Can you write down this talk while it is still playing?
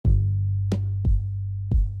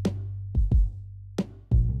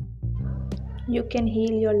You can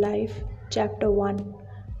heal your life. Chapter 1.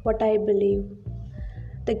 What I believe.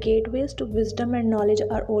 The gateways to wisdom and knowledge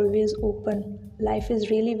are always open. Life is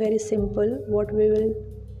really very simple. What we will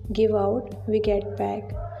give out, we get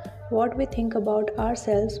back. What we think about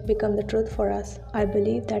ourselves become the truth for us. I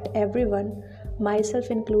believe that everyone, myself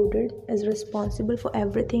included, is responsible for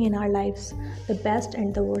everything in our lives, the best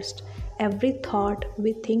and the worst. Every thought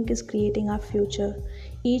we think is creating our future.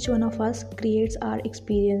 Each one of us creates our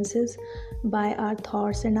experiences by our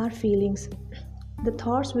thoughts and our feelings. The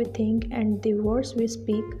thoughts we think and the words we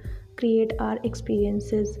speak create our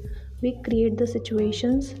experiences. We create the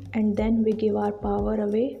situations and then we give our power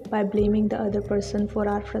away by blaming the other person for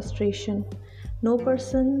our frustration. No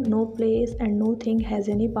person, no place, and no thing has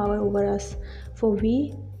any power over us, for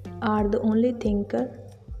we are the only thinker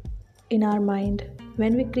in our mind.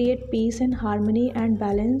 When we create peace and harmony and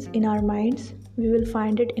balance in our minds, we will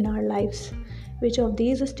find it in our lives. Which of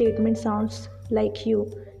these statements sounds like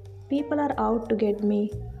you? People are out to get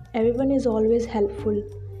me. Everyone is always helpful.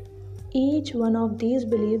 Each one of these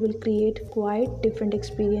beliefs will create quite different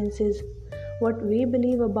experiences. What we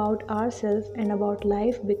believe about ourselves and about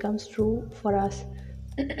life becomes true for us.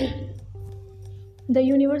 The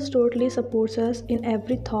universe totally supports us in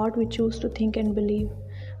every thought we choose to think and believe.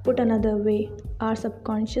 Put another way, our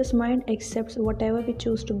subconscious mind accepts whatever we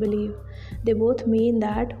choose to believe. They both mean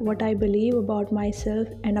that what I believe about myself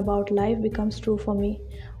and about life becomes true for me.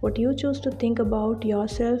 What you choose to think about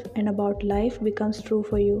yourself and about life becomes true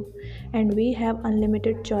for you. And we have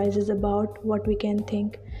unlimited choices about what we can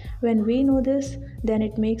think. When we know this, then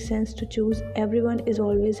it makes sense to choose everyone is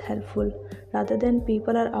always helpful rather than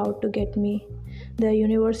people are out to get me. The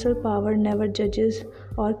universal power never judges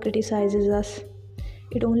or criticizes us.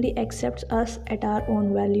 It only accepts us at our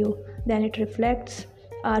own value. Then it reflects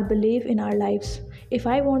our belief in our lives. If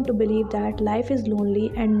I want to believe that life is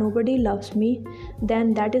lonely and nobody loves me,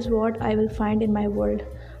 then that is what I will find in my world.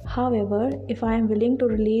 However, if I am willing to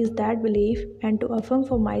release that belief and to affirm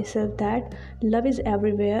for myself that love is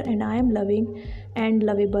everywhere and I am loving and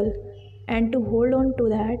lovable, and to hold on to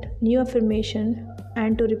that new affirmation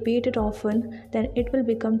and to repeat it often, then it will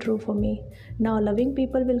become true for me. Now, loving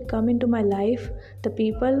people will come into my life. The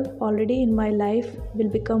people already in my life will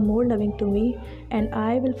become more loving to me, and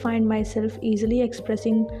I will find myself easily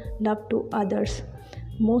expressing love to others.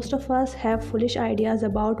 Most of us have foolish ideas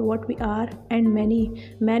about what we are and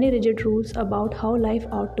many rigid rules about how life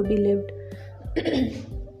ought to be lived.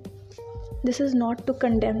 This is not to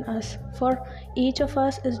condemn us, for each of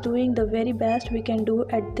us is doing the very best we can do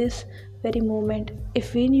at this very moment.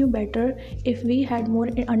 If we knew better, if we had more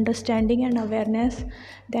understanding and awareness,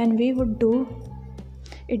 then we would do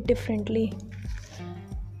it differently.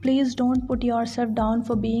 Please don't put yourself down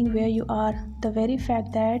for being where you are. The very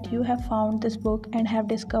fact that you have found this book and have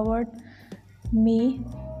discovered me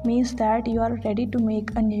means that you are ready to make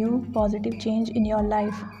a new positive change in your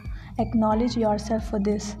life. Acknowledge yourself for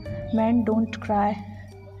this. Men don't cry.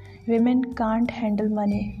 Women can't handle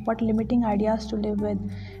money. What limiting ideas to live with.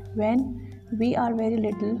 When we are very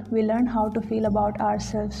little, we learn how to feel about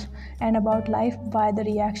ourselves and about life by the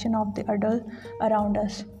reaction of the adult around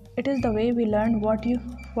us. It is the way we learn what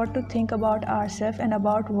to think about ourselves and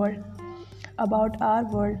about our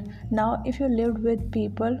world. Now, if you lived with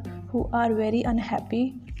people who are very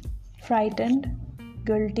unhappy, frightened,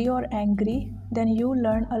 guilty or angry, then you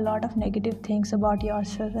learn a lot of negative things about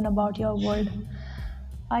yourself and about your world.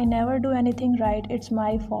 I never do anything right, it's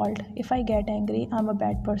my fault. If I get angry, I'm a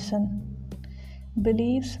bad person.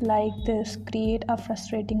 Beliefs like this create a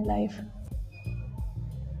frustrating life.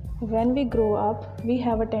 When we grow up, we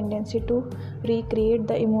have a tendency to recreate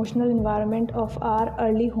the emotional environment of our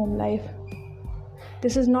early home life.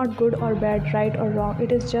 This is not good or bad, right or wrong.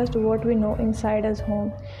 It is just what we know inside us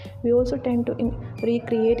home. We also tend to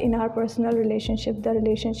recreate in our personal relationship the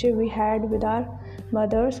relationship we had with our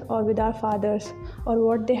mothers or with our fathers or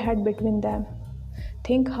what they had between them.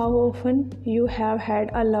 Think how often you have had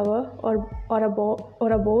a lover or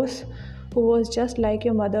a boss who was just like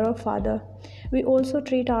your mother or father. We also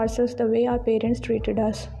treat ourselves the way our parents treated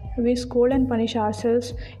us. We scold and punish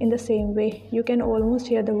ourselves in the same way. You can almost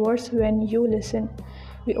hear the words when you listen.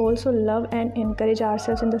 We also love and encourage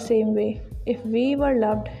ourselves in the same way. If we were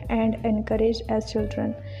loved and encouraged as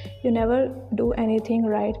children, you never do anything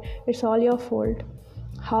right. It's all your fault.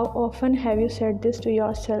 How often have you said this to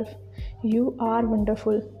yourself? You are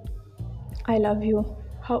wonderful. I love you.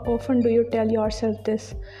 How often do you tell yourself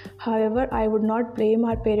this? However, I would not blame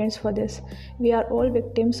our parents for this. We are all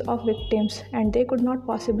victims of victims, and they could not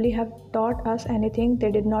possibly have taught us anything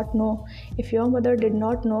they did not know. If your mother did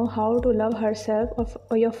not know how to love herself,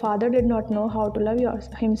 or your father did not know how to love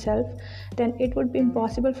himself, then it would be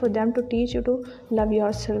impossible for them to teach you to love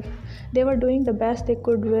yourself. They were doing the best they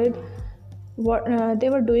could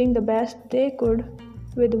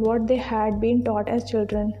with what they had been taught as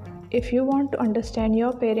children. If you want to understand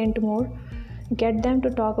your parent more, get them to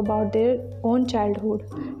talk about their own childhood.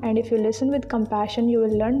 And if you listen with compassion, you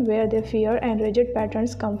will learn where their fear and rigid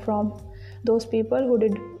patterns come from. Those people who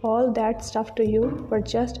did all that stuff to you were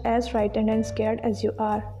just as frightened and scared as you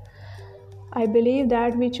are. I believe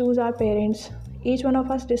that we choose our parents. Each one of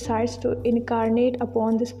us decides to incarnate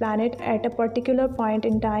upon this planet at a particular point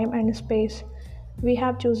in time and space. We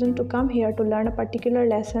have chosen to come here to learn a particular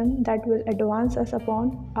lesson that will advance us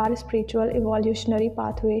upon our spiritual evolutionary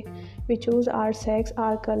pathway. We choose our sex,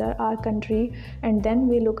 our color, our country, and then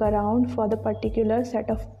we look around for the particular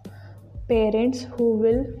set of parents who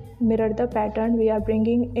will mirror the pattern we are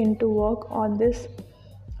bringing into work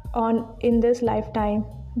in this lifetime.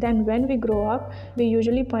 Then when we grow up, we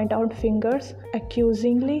usually point out fingers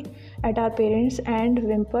accusingly at our parents and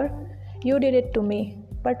whimper, "You did it to me."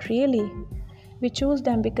 But really, we choose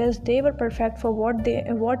them because they were perfect for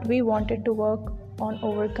what we wanted to work on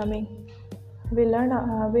overcoming. We learn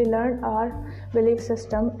our belief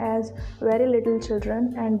system as very little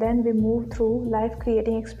children, and then we move through life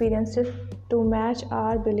creating experiences to match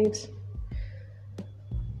our beliefs.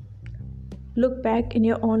 Look back in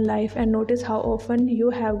your own life and notice how often you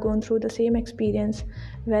have gone through the same experience.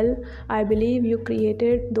 Well, I believe you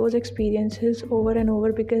created those experiences over and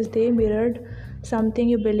over because they mirrored something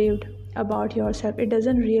you believed about yourself. It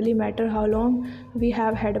doesn't really matter how long we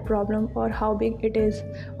have had a problem, or how big it is,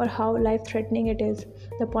 or how life-threatening it is.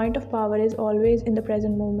 The point of power is always in the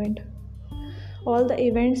present moment. All the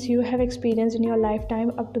events you have experienced in your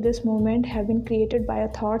lifetime up to this moment have been created by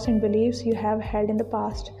the thoughts and beliefs you have held in the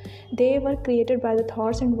past. They were created by the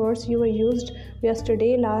thoughts and words you were used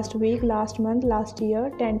yesterday, last week, last month, last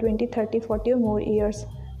year, 10, 20, 30, 40 or more years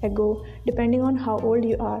ago, depending on how old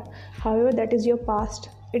you are. However, that is your past.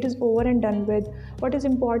 It is over and done with. What is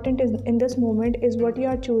important in this moment is what you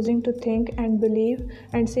are choosing to think and believe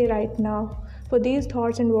and say right now. For these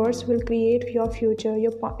thoughts and words will create your future.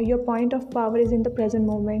 Your point of power is in the present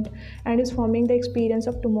moment and is forming the experience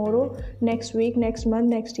of tomorrow, next week, next month,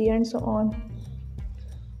 next year, and so on.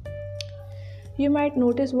 You might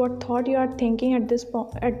notice what thought you are thinking at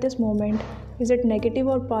this moment. Is it negative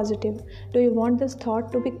or positive? Do you want this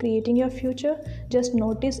thought to be creating your future? Just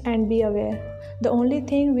notice and be aware. The only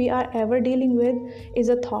thing we are ever dealing with is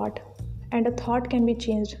a thought, and a thought can be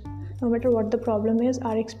changed. No matter what the problem is,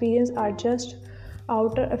 our experience are just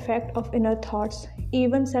outer effect of inner thoughts.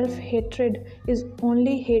 Even self-hatred is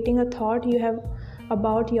only hating a thought you have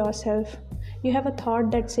about yourself. You have a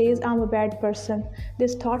thought that says, "I'm a bad person."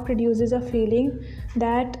 This thought produces a feeling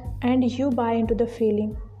and you buy into the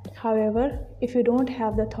feeling. However, if you don't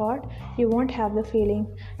have the thought, you won't have the feeling,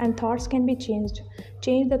 and thoughts can be changed.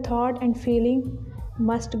 Change the thought and feeling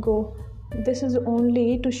must go. This is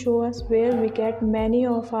only to show us where we get many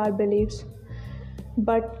of our beliefs.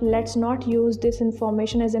 But let's not use this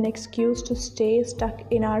information as an excuse to stay stuck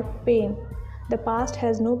in our pain. The past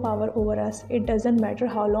has no power over us. It doesn't matter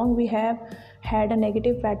how long we have had a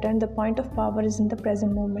negative pattern. The point of power is in the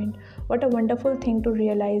present moment. What a wonderful thing to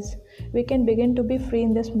realize. We can begin to be free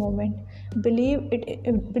in this moment. Believe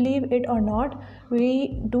it or not,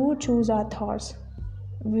 we do choose our thoughts.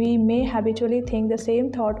 We may habitually think the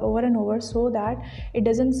same thought over and over so that it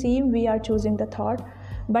doesn't seem we are choosing the thought,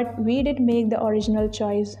 but we did make the original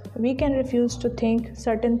choice. We can refuse to think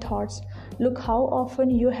certain thoughts. Look how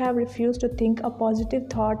often you have refused to think a positive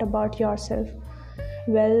thought about yourself.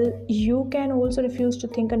 Well, you can also refuse to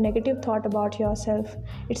think a negative thought about yourself.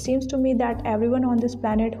 It seems to me that everyone on this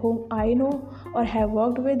planet whom I know or have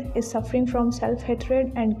worked with is suffering from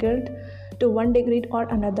self-hatred and guilt to one degree or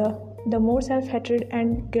another. The more self-hatred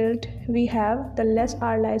and guilt we have, the less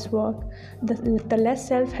our lives work. The less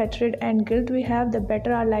self-hatred and guilt we have, the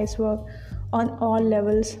better our lives work on all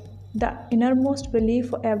levels. The innermost belief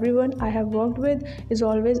for everyone I have worked with is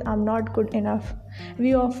always, "I'm not good enough."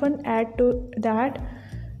 We often add to that,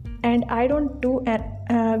 "and I don't do,"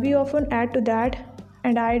 we often add to that,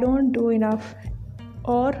 "and I don't do enough,"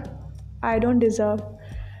 or "I don't deserve."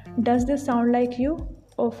 Does this sound like you?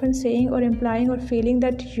 Often saying or implying or feeling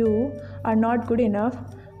that you are not good enough,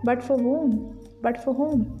 but for whom?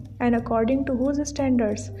 And according to whose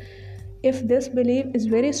standards? If this belief is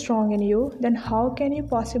very strong in you, then how can you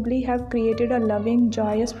possibly have created a loving,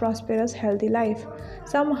 joyous, prosperous, healthy life?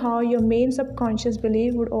 Somehow your main subconscious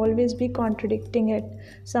belief would always be contradicting it.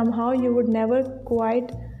 Somehow you would never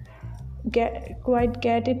quite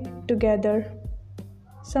get it together.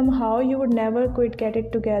 Somehow you would never quite get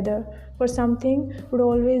it together, for something would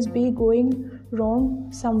always be going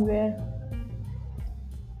wrong somewhere.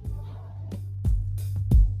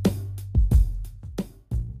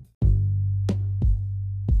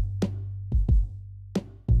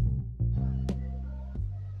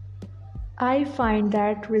 I find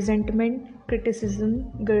that resentment,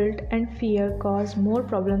 criticism, guilt, and fear cause more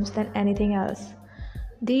problems than anything else.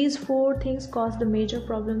 These four things cause the major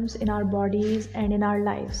problems in our bodies and in our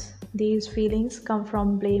lives. These feelings come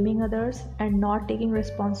from blaming others and not taking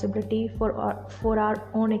responsibility for our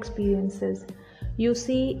own experiences. You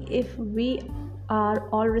see, if we are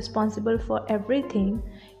all responsible for everything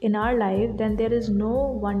in our life, then there is no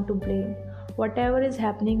one to blame. Whatever is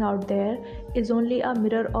happening out there is only a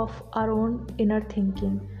mirror of our own inner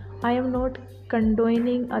thinking. I am not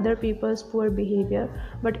condoning other people's poor behavior,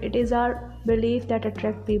 but it is our belief that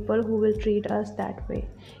attract people who will treat us that way.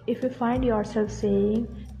 If you find yourself saying,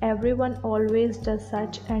 everyone always does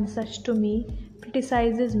such and such to me,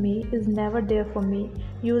 criticizes me, is never there for me,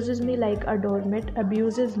 uses me like a doormat,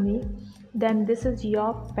 abuses me, then this is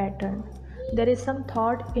your pattern. There is some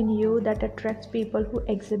thought in you that attracts people who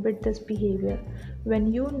exhibit this behavior.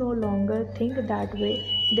 When you no longer think that way,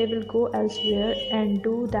 they will go elsewhere and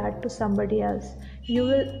do that to somebody else. You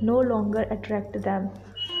will no longer attract them.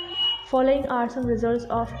 Following are some results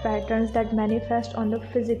of patterns that manifest on the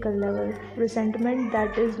physical level. Resentment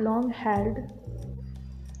that is long held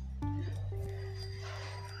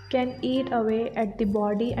can eat away at the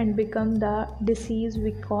body and become the disease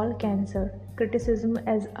we call cancer. Criticism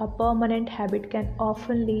as a permanent habit can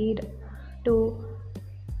often lead to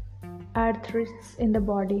arthritis in the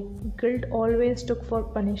body. Guilt always took for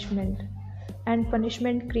punishment, and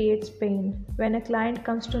punishment creates pain. When a client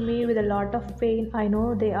comes to me with a lot of pain, I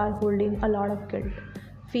know they are holding a lot of guilt.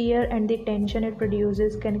 Fear and the tension it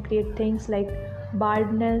produces can create things like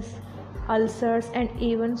baldness, ulcers, and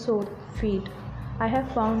even sore feet. I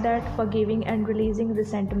have found that forgiving and releasing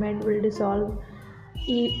resentment will dissolve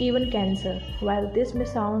even cancer. While this may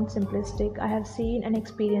sound simplistic, I have seen and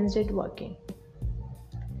experienced it working.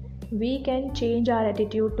 We can change our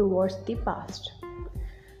attitude towards the past.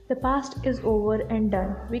 The past is over and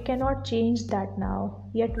done. We cannot change that now,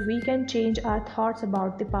 yet we can change our thoughts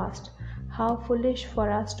about the past. How foolish for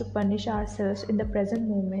us to punish ourselves in the present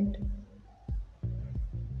moment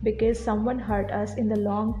because someone hurt us in the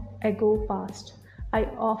long ago past. I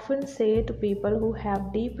often say to people who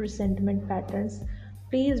have deep resentment patterns,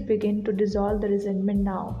 please begin to dissolve the resentment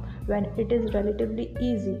now when it is relatively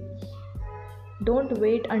easy. Don't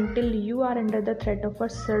wait until you are under the threat of a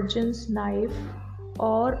surgeon's knife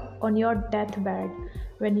or on your deathbed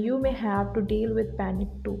when you may have to deal with panic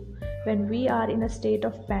too. When we are in a state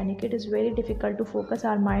of panic, it is very difficult to focus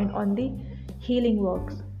our mind on the healing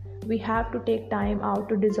work. We have to take time out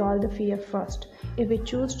to dissolve the fear first. If we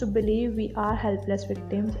choose to believe we are helpless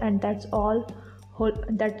victims and that's all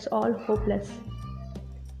hopeless,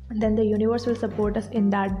 then the universe will support us in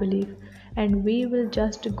that belief and we will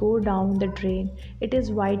just go down the drain. It is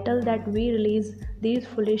vital that we release these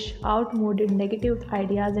foolish, outmoded, negative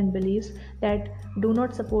ideas and beliefs that do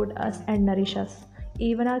not support us and nourish us.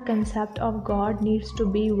 Even our concept of God needs to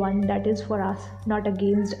be one that is for us, not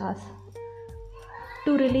against us.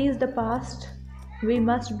 To release the past, we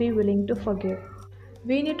must be willing to forgive.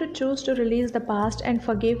 We need to choose to release the past and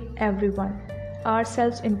forgive everyone,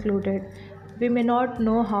 ourselves included. We may not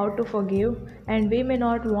know how to forgive and we may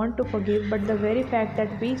not want to forgive, but the very fact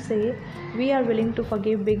that we say we are willing to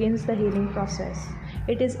forgive begins the healing process.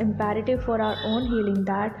 It is imperative for our own healing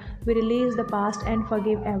that we release the past and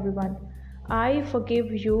forgive everyone. I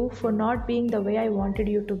forgive you for not being the way I wanted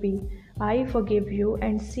you to be. I forgive you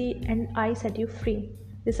and I set you free.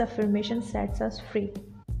 This affirmation sets us free.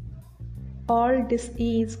 All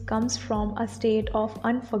disease comes from a state of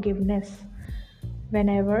unforgiveness.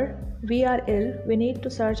 Whenever we are ill, we need to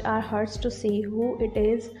search our hearts to see who it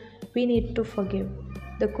is we need to forgive.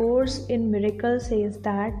 The Course in Miracles says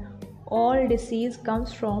that all disease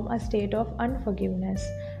comes from a state of unforgiveness,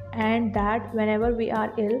 and that whenever we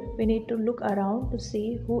are ill, we need to look around to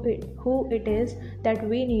see who it is that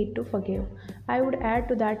we need to forgive. I would add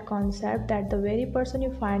to that concept that the very person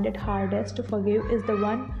you find it hardest to forgive is the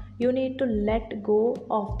one you need to let go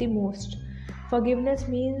of the most. Forgiveness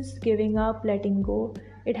means giving up, letting go.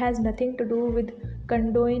 It has nothing to do with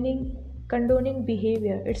condoning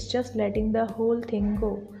behavior. It's just letting the whole thing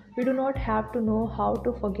go. We do not have to know how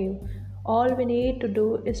to forgive. All we need to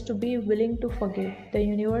do is to be willing to forgive. The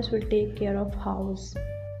universe will take care of house.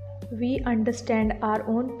 We understand our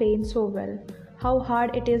own pain so well. How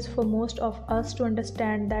hard it is for most of us to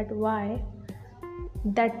understand that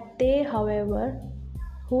they, however,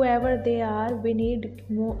 whoever they are, we need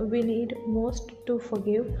most to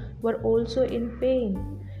forgive, were also in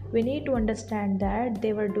pain. We need to understand that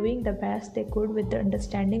they were doing the best they could with the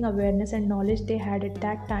understanding, awareness, and knowledge they had at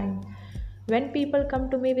that time. When people come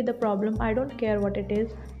to me with a problem, I don't care what it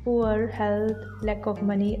is: poor health, lack of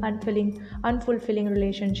money, unfulfilling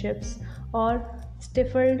relationships, or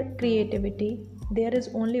stifled creativity. There is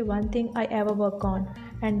only one thing I ever work on,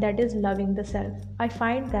 and that is loving the self. I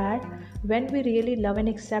find that when we really love and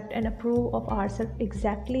accept and approve of ourselves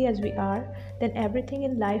exactly as we are, then everything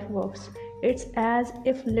in life works. It's as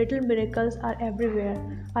if little miracles are everywhere.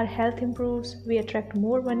 Our health improves, we attract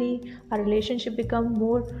more money, our relationship become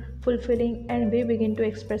more fulfilling, and we begin to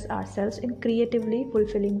express ourselves in creatively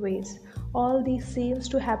fulfilling ways. All these seems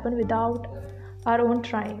to happen without our own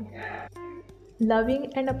trying.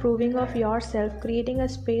 Loving and approving of yourself, creating a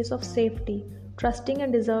space of safety, trusting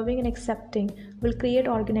and deserving and accepting will create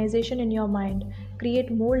organization in your mind, create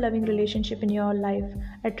more loving relationship in your life,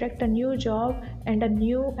 attract a new job and a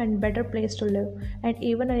new and better place to live, and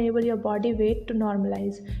even enable your body weight to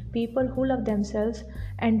normalize. People who love themselves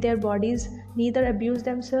and their bodies neither abuse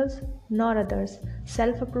themselves nor others.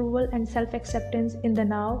 Self approval and self acceptance in the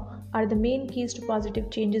now are the main keys to positive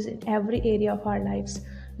changes in every area of our lives.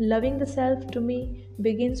 Loving the self to me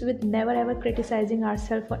begins with never ever criticizing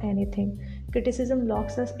ourselves for anything. Criticism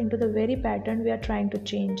locks us into the very pattern we are trying to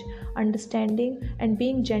change. Understanding and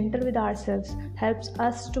being gentle with ourselves helps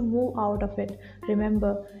us to move out of it.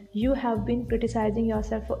 Remember, you have been criticizing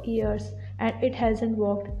yourself for years and it hasn't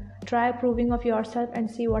worked. Try approving of yourself and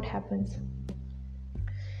see what happens.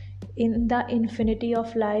 In the infinity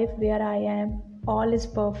of life where I am, all is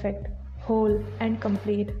perfect, whole, and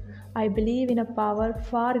complete. I believe in a power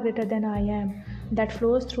far greater than I am that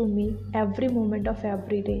flows through me every moment of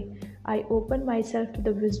every day. I open myself to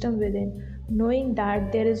the wisdom within, knowing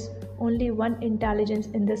that there is only one intelligence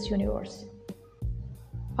in this universe.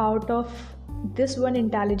 Out of this one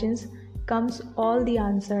intelligence comes all the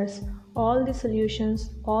answers, all the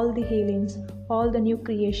solutions, all the healings, all the new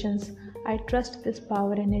creations. I trust this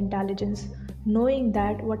power and intelligence, knowing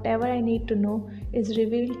that whatever I need to know is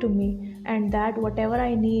revealed to me, and that whatever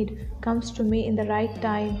I need comes to me in the right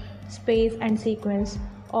time, space, and sequence.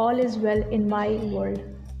 All is well in my world.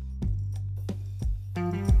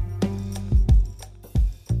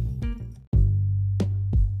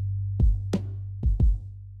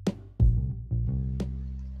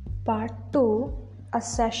 Part 2: A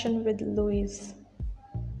Session with Louise.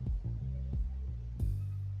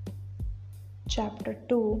 Chapter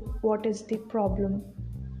 2: What is the problem?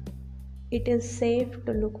 It is safe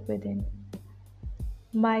to look within.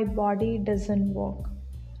 My body doesn't work.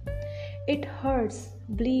 It hurts,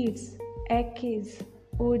 bleeds, aches,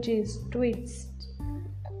 oozes, twists,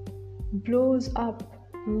 blows up,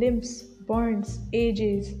 limps, burns,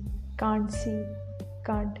 ages, can't see,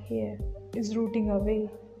 can't hear, is rooting away,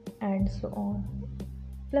 and so on.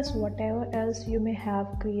 Plus whatever else you may have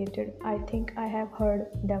created, I think I have heard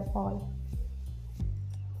them all.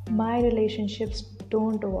 My relationships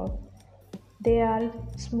don't work. They are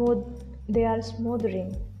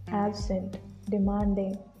smothering, absent,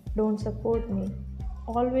 demanding, don't support me,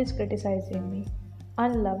 always criticizing me,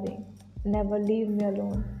 unloving, never leave me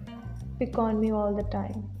alone, pick on me all the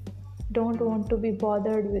time, don't want to be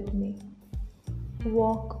bothered with me,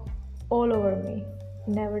 walk all over me,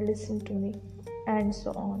 never listen to me, and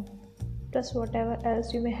so on. Plus whatever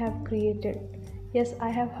else you may have created. Yes, I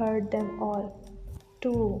have heard them all.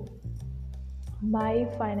 2. My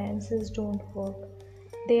finances don't work.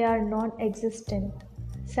 They are non existent,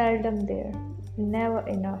 seldom there, never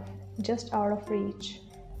enough, just out of reach.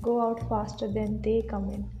 Go out faster than they come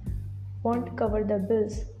in, won't cover the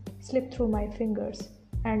bills, slip through my fingers,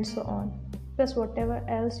 and so on. Plus whatever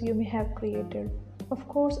else you may have created. Of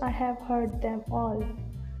course, I have heard them all.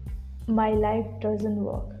 My life doesn't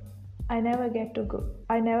work. I never get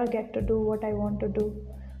to do what I want to do.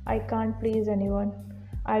 I can't please anyone.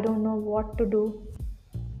 I don't know what to do.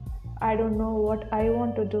 I don't know what I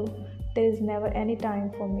want to do. There is never any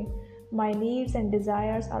time for me. My needs and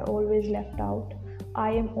desires are always left out.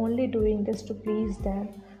 I am only doing this to please them.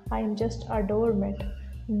 I am just a doormat.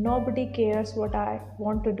 Nobody cares what I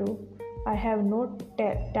want to do. I have no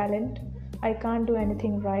talent. I can't do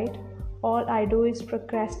anything right. All I do is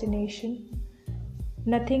procrastination.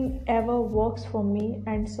 Nothing ever works for me,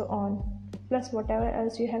 and so on. plus whatever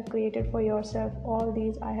else you have created for yourself. All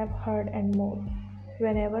these I have heard and more.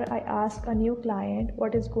 Whenever I ask a new client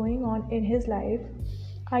what is going on in his life,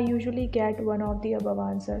 I usually get one of the above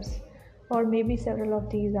answers, or maybe several of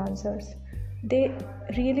these answers. They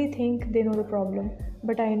really think they know the problem,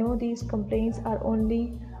 but I know these complaints are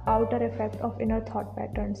only outer effect of inner thought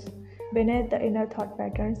patterns. Beneath the inner thought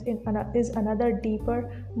patterns is another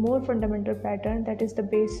deeper, more fundamental pattern that is the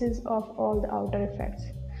basis of all the outer effects.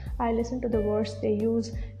 I listen to the words they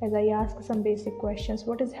use as I ask some basic questions.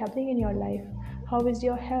 What is happening in your life? How is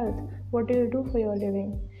your health? What do you do for your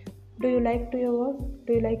living? Do you like your work?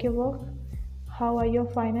 Do you like your work? How are your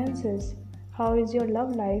finances? How is your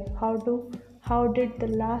love life? How did the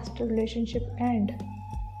last relationship end?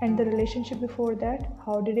 And the relationship before that,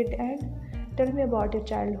 how did it end? Tell me about your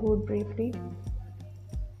childhood briefly.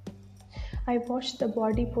 I watch the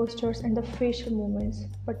body postures and the facial movements,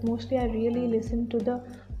 but mostly I really listen to the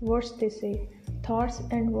words they say. Thoughts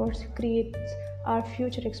and words create our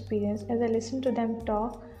future experience. As I listen to them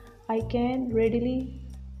talk, I can readily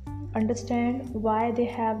understand why they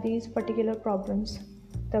have these particular problems.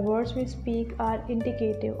 The words we speak are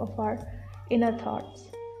indicative of our inner thoughts.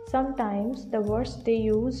 Sometimes the words they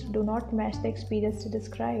use do not match the experience they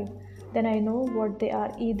describe. Then I know what they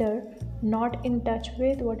are either not in touch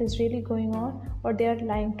with what is really going on, or they are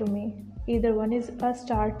lying to me. Either one is a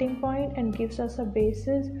starting point and gives us a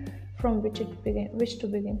basis from which to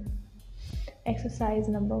begin. Exercise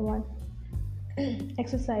number 1.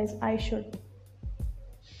 Exercise I should.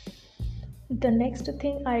 The next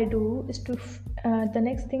thing I do is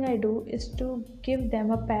to give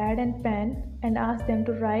them a pad and pen and ask them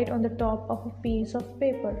to write on the top of a piece of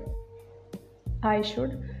paper. I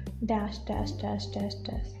should dash dash dash dash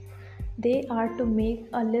dash. They are to make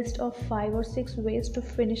a list of 5 or 6 ways to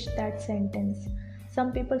finish that sentence.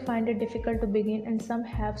 Some people find it difficult to begin, and some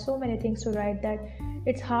have so many things to write that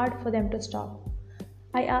it's hard for them to stop.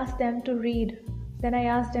 I ask them to read. Then I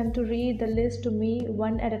ask them to read the list to me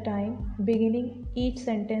one at a time, beginning each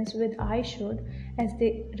sentence with I should. As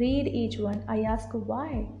they read each one, I ask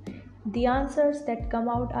why. The answers that come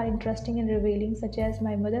out are interesting and revealing, such as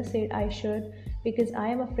my mother said I should because I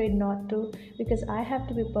am afraid not to, because I have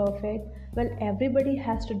to be perfect. Well, everybody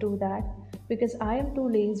has to do that, because I am too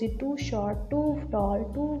lazy, too short, too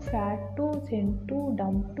tall, too fat, too thin, too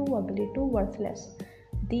dumb, too ugly, too worthless.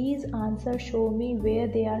 These answers show me where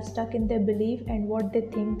they are stuck in their belief and what they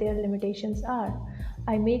think their limitations are.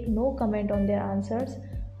 I make no comment on their answers.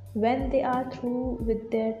 When they are through with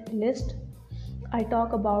their list, I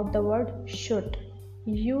talk about the word should.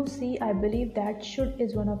 You see, I believe that should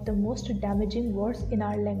is one of the most damaging words in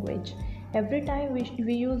our language. Every time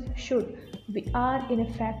we use should, we are in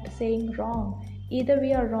effect saying wrong. Either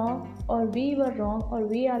we are wrong, or we were wrong, or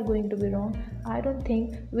we are going to be wrong. I don't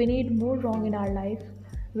think we need more wrong in our life.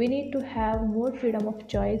 We need to have more freedom of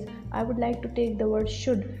choice. I would like to take the word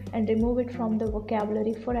should and remove it from the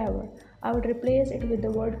vocabulary forever. I would replace it with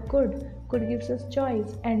the word could. Could gives us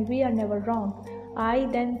choice, and we are never wrong. I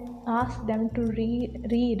then ask them to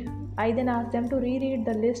reread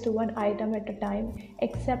the list one item at a time,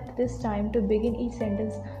 except this time to begin each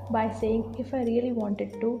sentence by saying, if I really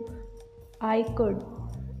wanted to, I could.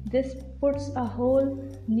 This puts a whole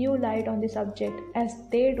new light on the subject. As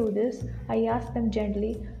they do this, I ask them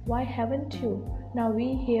gently, why haven't you? Now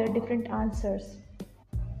we hear different answers.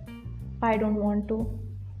 I don't want to,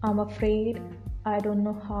 I'm afraid, I don't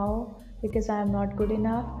know how, because I am not good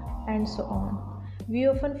enough, and so on. We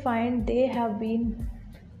often find they have been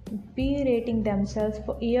berating themselves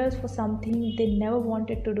for years for something they never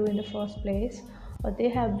wanted to do in the first place, or they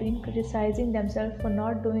have been criticizing themselves for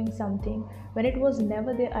not doing something when it was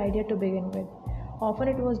never their idea to begin with. Often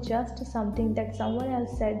it was just something that someone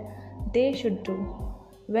else said they should do.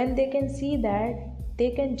 When they can see that,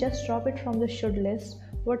 they can just drop it from the should list.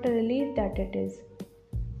 What a relief that it is.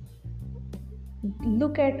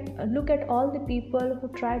 Look at all the people who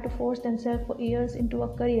try to force themselves for years into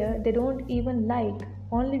a career they don't even like,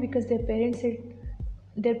 only because their parents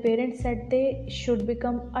said they should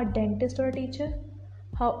become a dentist or a teacher.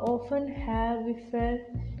 How often have we felt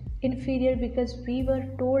inferior because we were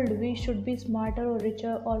told we should be smarter or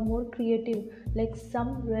richer or more creative, like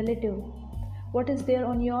some relative? What is there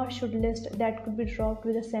on your should list that could be dropped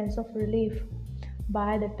with a sense of relief?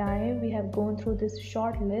 By the time we have gone through this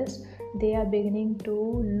short list, they are beginning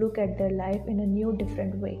to look at their life in a new,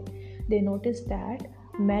 different way. They notice that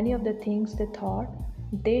many of the things they thought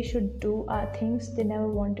they should do are things they never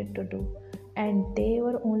wanted to do, and they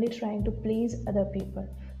were only trying to please other people.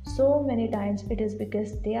 So many times it is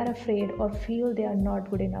because they are afraid or feel they are not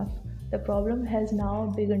good enough. The problem has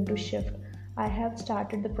now begun to shift. I have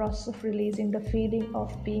started the process of releasing the feeling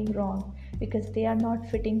of being wrong because they are not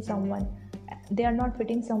fitting someone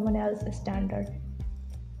else's standard.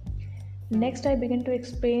 Next, I begin to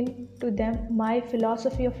explain to them my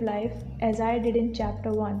philosophy of life as I did in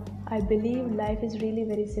chapter 1. I believe life is really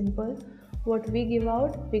very simple. What we give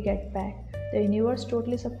out, we get back. The universe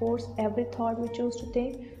totally supports every thought we choose to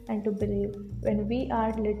think and to believe. When we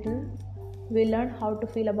are little, we learn how to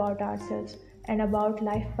feel about ourselves and about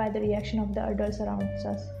life by the reaction of the adults around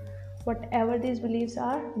us. Whatever these beliefs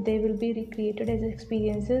are, they will be recreated as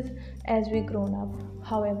experiences as we grown up.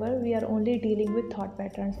 However, we are only dealing with thought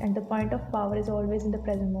patterns, and the point of power is always in the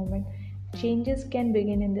present moment. Changes can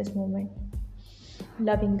begin in this moment.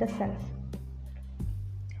 Loving the self.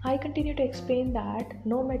 I continue to explain that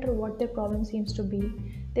no matter what their problem seems to be,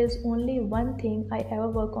 there's only one thing I ever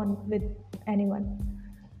work on with anyone,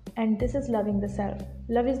 and this is loving the self.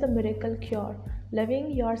 Love is the miracle cure.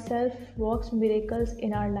 Loving yourself works miracles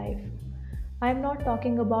in our life. I am not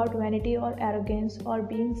talking about vanity or arrogance or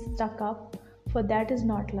being stuck up, for that is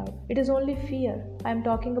not love. It is only fear. I am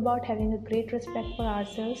talking about having a great respect for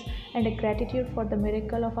ourselves and a gratitude for the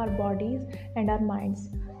miracle of our bodies and our minds.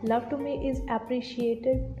 Love to me is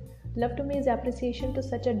appreciated. Love to me is appreciation to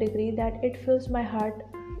such a degree that it fills my heart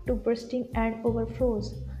to bursting and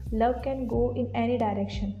overflows. Love can go in any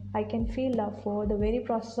direction. I can feel love for the very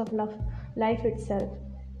process of life itself.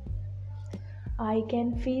 I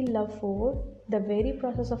can feel love for the very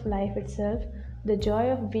process of life itself, the joy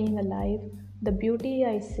of being alive, the beauty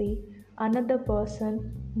I see, another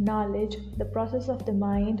person, knowledge, the process of the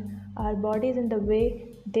mind, our bodies and the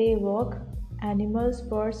way they work, animals,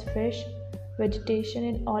 birds, fish, vegetation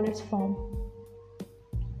in all its form,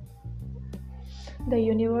 the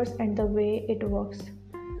universe and the way it works.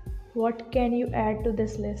 What can you add to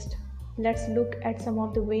this list? Let's look at some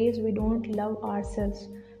of the ways we don't love ourselves.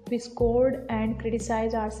 We scold and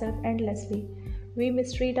criticize ourselves endlessly. We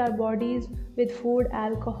mistreat our bodies with food,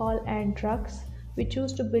 alcohol, and drugs. We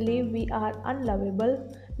choose to believe we are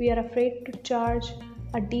unlovable. We are afraid to charge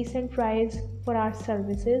a decent price for our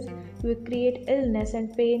services. We create illness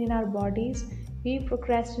and pain in our bodies. We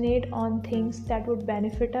procrastinate on things that would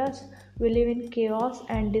benefit us. We live in chaos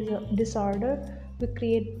and disorder. We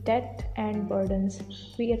create debt and burdens.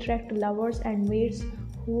 We attract lovers and mates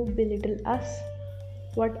who belittle us.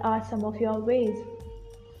 What are some of your ways?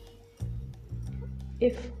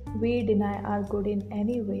 If we deny our good in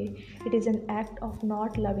any way, it is an act of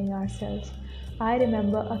not loving ourselves. I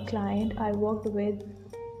remember a client I worked with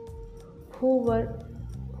who were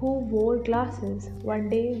who wore glasses. One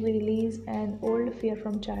day we released an old fear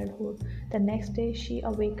from childhood. The next day she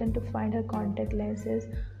awakened to find her contact lenses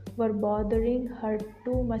were bothering her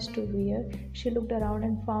too much to wear. She looked around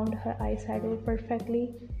and found her eyesight was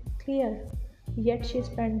perfectly clear. Yet she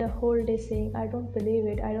spent the whole day saying, I don't believe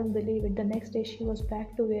it, I don't believe it. The next day she was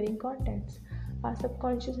back to wearing contacts. Our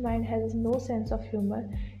subconscious mind has no sense of humor.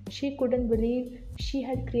 She couldn't believe she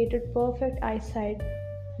had created perfect eyesight.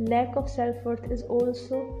 Lack of self worth is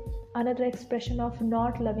also another expression of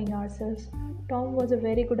not loving ourselves. Tom was a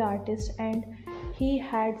very good artist and he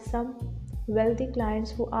had some wealthy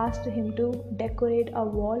clients who asked him to decorate a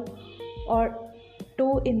wall or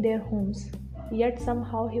two in their homes. Yet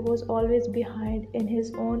somehow he was always behind in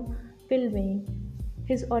his own filming.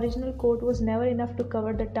 His original quote was never enough to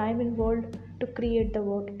cover the time involved to create the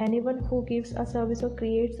work. Anyone who gives a service or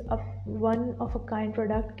creates a one of a kind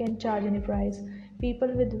product can charge any price.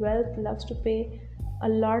 People with wealth loves to pay a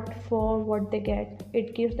lot for what they get.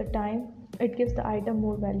 It gives the item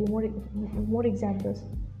more value, more examples.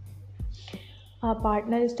 Our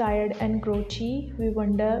partner is tired and grouchy. We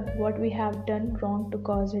wonder what we have done wrong to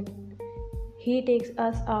cause it. He takes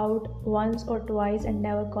us out once or twice and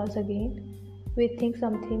never calls again. We think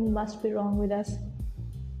something must be wrong with us.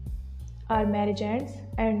 Our marriage ends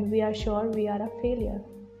and we are sure we are a failure.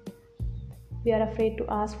 We are afraid to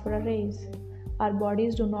ask for a raise. Our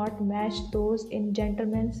bodies do not match those in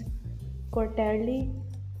gentlemen's quarterly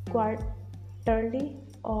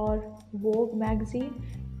or Vogue magazine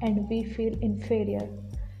and we feel inferior.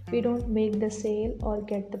 We don't make the sale or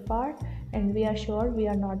get the part and we are sure we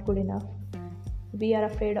are not good enough. We are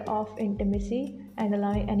afraid of intimacy and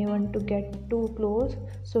allowing anyone to get too close,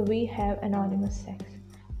 so we have anonymous sex.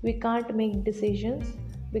 We can't make decisions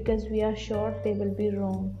because we are sure they will be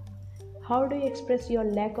wrong. How do you express your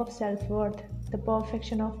lack of self worth? The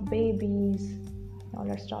perfection of babies. Now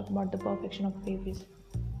let's talk about the perfection of babies.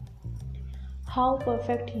 How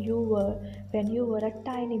perfect you were when you were a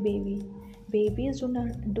tiny baby. Babies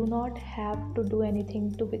do not have to do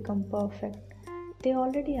anything to become perfect. They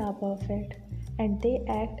already are perfect and they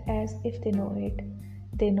act as if they know it.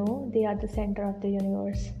 They know they are the center of the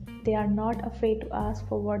universe. They are not afraid to ask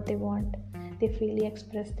for what they want. They freely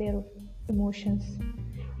express their emotions.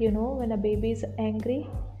 You know when a baby is angry?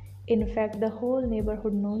 In fact, the whole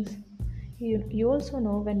neighborhood knows. You also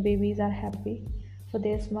know when babies are happy, for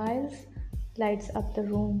their smiles lights up the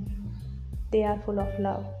room. They are full of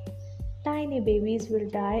love. Tiny babies will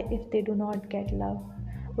die if they do not get love.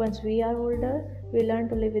 Once we are older, we learn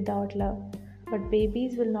to live without love. But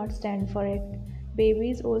babies will not stand for it.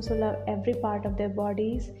 Babies also love every part of their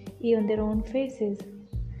bodies, even their own faces.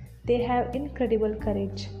 They have incredible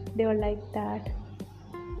courage. They were like that.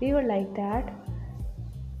 We were like that.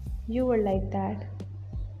 You were like that.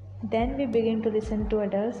 Then we begin to listen to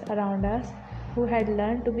adults around us who had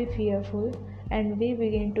learned to be fearful, and we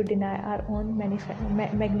begin to deny our own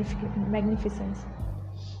magnificence.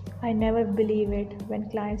 I never believe it when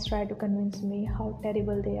clients try to convince me how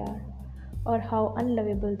terrible they are or how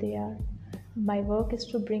unlovable they are. My work is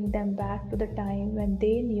to bring them back to the time when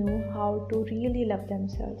they knew how to really love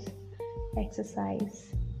themselves.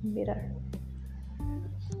 Exercise, mirror.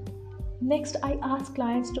 Next, I ask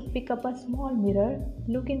clients to pick up a small mirror,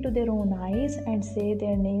 look into their own eyes, and say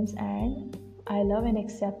their names and I love and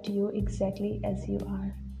accept you exactly as you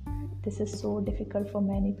are. This is so difficult for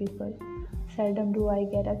many people. Seldom do I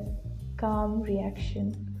get a calm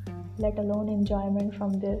reaction, let alone enjoyment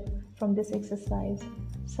from this exercise.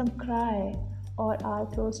 Some cry or are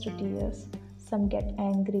close to tears. Some get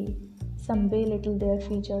angry. Some belittle their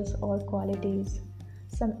features or qualities.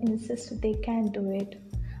 Some insist they can't do it.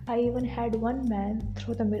 I even had one man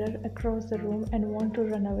throw the mirror across the room and want to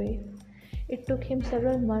run away. It took him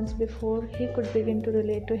several months before he could begin to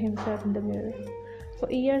relate to himself in the mirror.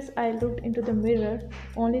 For years I looked into the mirror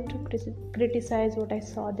only to criticize what I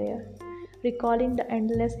saw there. Recalling the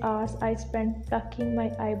endless hours I spent plucking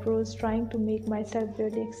my eyebrows trying to make myself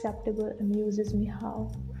barely acceptable amuses me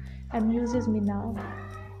now.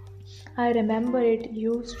 I remember it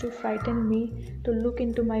used to frighten me to look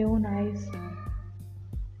into my own eyes.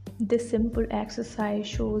 This simple exercise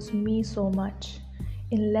shows me so much.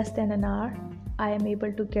 In less than an hour, I am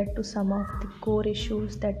able to get to some of the core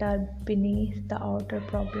issues that are beneath the outer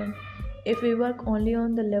problem. If we work only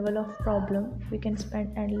on the level of problem, we can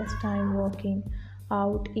spend endless time working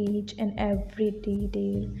out each and every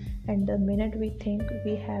detail, and the minute we think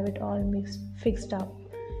we have it all fixed up,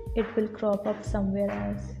 it will crop up somewhere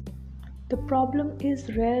else. The problem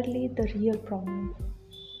is rarely the real problem.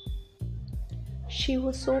 She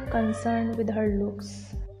was so concerned with her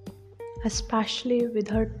looks, especially with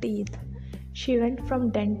her teeth. She went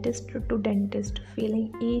from dentist to dentist,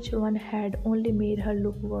 feeling each one had only made her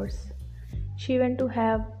look worse. She went to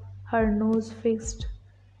have her nose fixed,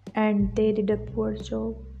 and they did a poor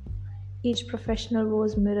job. Each professional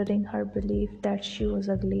was mirroring her belief that she was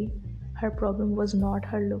ugly. Her problem was not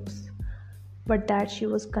her looks, but that she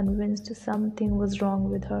was convinced something was wrong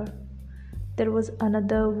with her. There was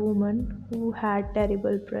another woman who had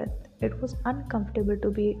terrible breath. It was uncomfortable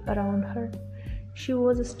to be around her. She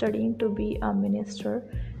was studying to be a minister,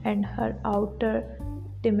 and her outer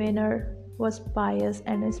demeanor was pious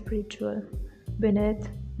and spiritual. Beneath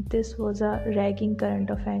this was a raging current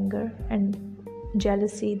of anger and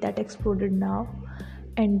jealousy that exploded now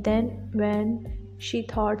and then when she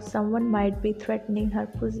thought someone might be threatening her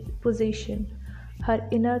position. Her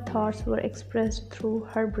inner thoughts were expressed through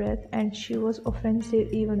her breath, and she was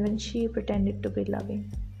offensive even when she pretended to be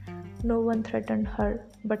loving. No one threatened her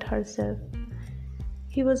but herself.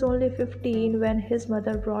 He was only 15 when his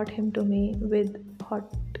mother brought him to me with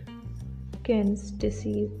Hodgkin's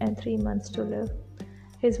disease and 3 months to live.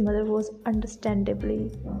 His mother was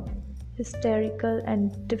understandably hysterical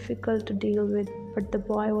and difficult to deal with, but the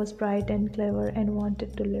boy was bright and clever and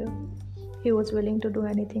wanted to live. He was willing to do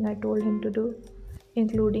anything I told him to do,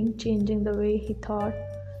 including changing the way he thought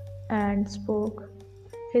and spoke.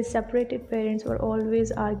 His separated parents were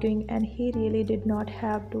always arguing, and he really did not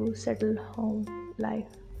have to settle home life.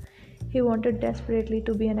 He wanted desperately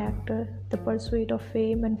to be an actor. The pursuit of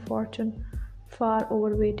fame and fortune far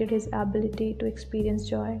overweighted his ability to experience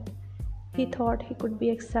joy. He thought he could be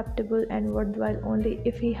acceptable and worthwhile only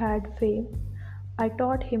if he had fame. I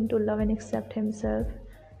taught him to love and accept himself,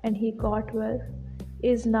 and he got well,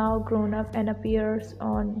 is now grown up and appears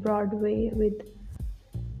on Broadway with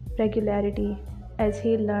regularity. As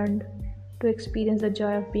he learned to experience the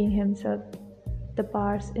joy of being himself, the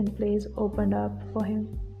parts in plays opened up for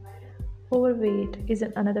him. Overweight is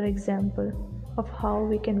another example of how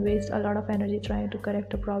we can waste a lot of energy trying to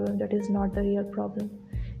correct a problem that is not the real problem.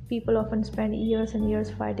 People often spend years and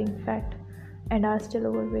years fighting fat and are still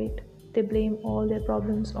overweight. They blame all their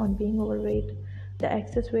problems on being overweight, The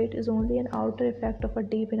excess weight is only an outer effect of a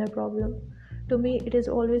deep inner problem. To me, it is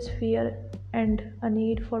always fear and a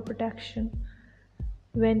need for protection.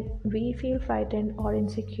 When we feel frightened or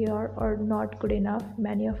insecure or not good enough,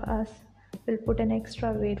 many of us will put an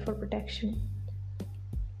extra weight for protection.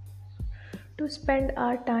 To spend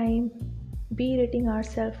our time berating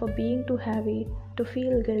ourselves for being too heavy, to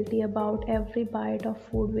feel guilty about every bite of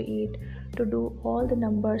food we eat, to do all the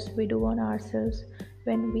numbers we do on ourselves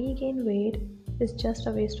when we gain weight is just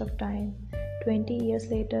a waste of time. 20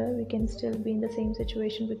 years later, we can still be in the same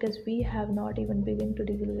situation because we have not even begun to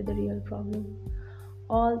deal with the real problem.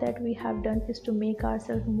 All that we have done is to make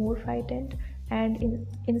ourselves more frightened and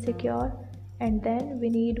insecure, and then we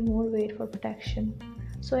need more weight for protection.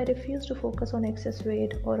 So I refuse to focus on excess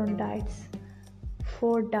weight or on diets.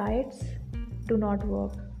 For diets do not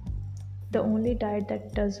work. The only diet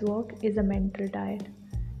that does work is a mental diet.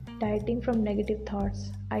 Dieting from negative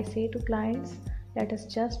thoughts. I say to clients, let us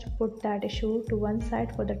just put that issue to one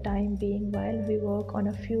side for the time being while we work on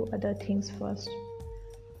a few other things first.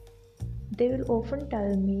 They will often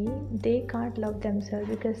tell me they can't love themselves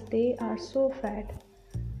because they are so fat,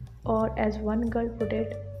 or as one girl put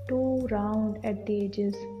it, too round at the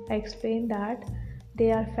edges. I explained that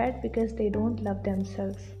they are fat because they don't love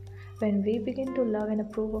themselves. When we begin to love and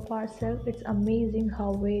approve of ourselves, it's amazing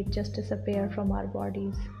how weight just disappears from our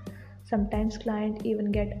bodies. Sometimes clients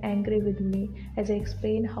even get angry with me as I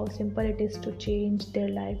explain how simple it is to change their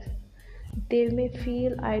lives. They may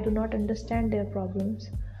feel I do not understand their problems.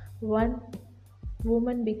 One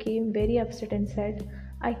woman became very upset and said,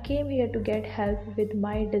 I came here to get help with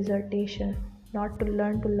my dissertation, not to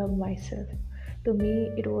learn to love myself. To me,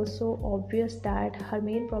 it was so obvious that her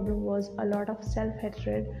main problem was a lot of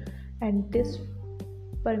self-hatred, and this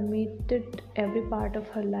permeated every part of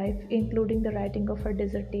her life, including the writing of her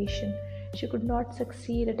dissertation. She could not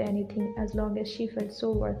succeed at anything as long as she felt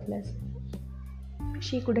so worthless.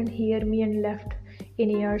 She couldn't hear me and left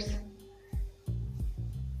in years.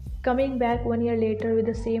 Coming back 1 year later with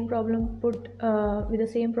the same problem,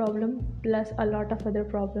 plus a lot of other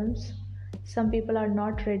problems. Some people are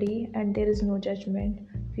not ready, and there is no judgment.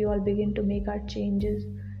 We all begin to make our changes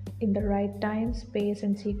in the right time, space,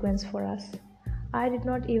 and sequence for us. I did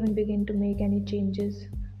not even begin to make any changes,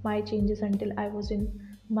 my changes, until I was in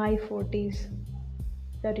my 40s.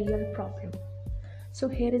 The real problem. So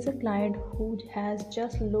here is a client who has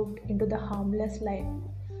just looked into the harmless little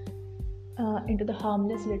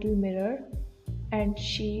mirror, and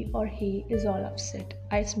she or he is all upset.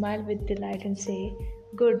 I smile with delight and say,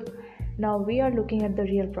 good, now we are looking at the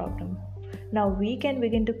real problem. Now we can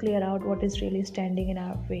begin to clear out what is really standing in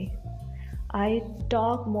our way. I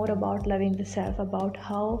talk more about loving the self, about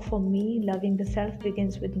how for me loving the self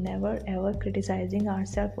begins with never ever criticizing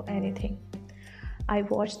ourselves for anything. I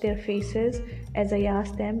watch their faces as I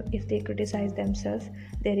ask them if they criticize themselves.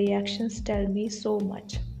 Their reactions tell me so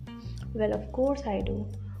much. Well, of course I do,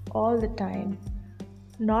 all the time.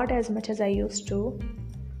 Not as much as I used to.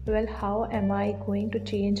 Well, how am I going to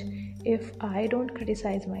change if I don't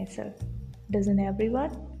criticize myself? Doesn't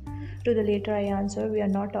everyone? To the later I answer, we are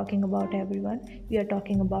not talking about everyone, we are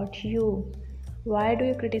talking about you. Why do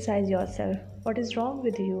you criticize yourself? What is wrong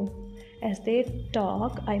with you? As they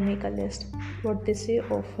talk, I make a list. What they say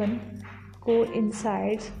often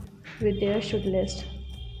coincides with their should list.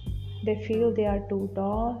 They feel they are too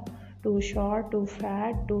tall, too short, too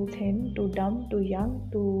fat, too thin, too dumb, too young,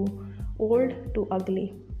 too old, too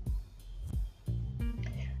ugly.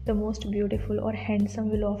 The most beautiful or handsome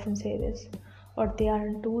will often say this, or they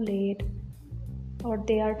are too late,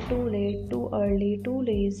 too early, too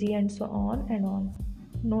lazy, and so on and on.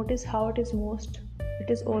 Notice how it is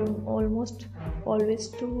almost always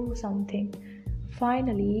too something.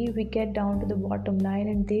 Finally, we get down to the bottom line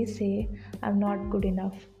and they say, I'm not good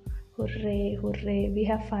enough. Hooray, hooray, we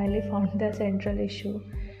have finally found the central issue.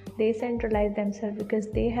 They centralize themselves because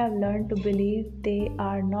they have learned to believe they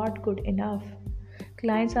are not good enough.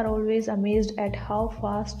 Clients are always amazed at how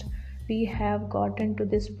fast we have gotten to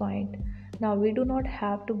this point. Now we do not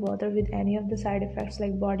have to bother with any of the side effects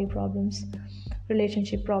like body problems,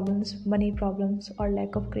 relationship problems, money problems, or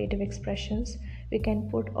lack of creative expressions. We can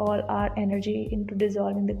put all our energy into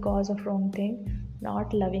dissolving the cause of wrong thing,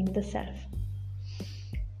 not loving the self.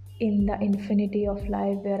 In the infinity of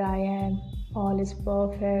life where I am, all is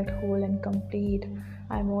perfect, whole, and complete.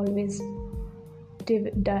 I'm always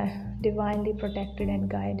divinely protected and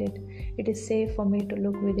guided. It is safe for me to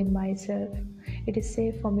look within myself. It is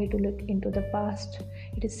safe for me to look into the past.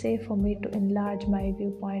 It is safe for me to enlarge my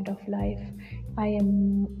viewpoint of life. I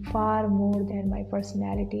am far more than my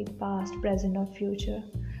personality, past, present, or future.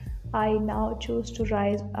 I now choose to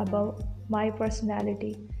rise above my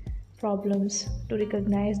personality problems, to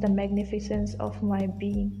recognize the magnificence of my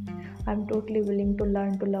being. I'm totally willing to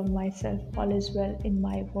learn to love myself. All is well in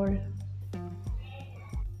my world.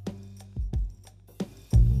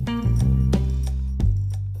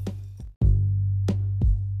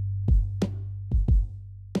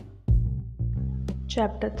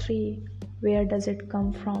 Chapter 3. Where does it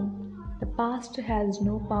come from? The past has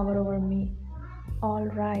no power over me.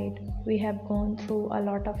 Alright, we have gone through a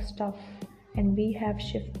lot of stuff and we have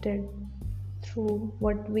shifted through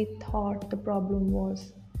what we thought the problem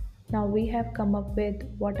was. Now we have come up with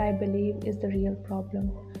what I believe is the real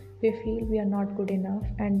problem. We feel we are not good enough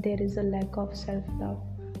and there is a lack of self love.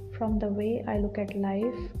 From the way I look at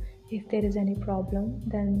life, if there is any problem,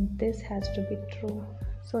 then this has to be true.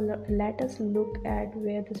 So let us look at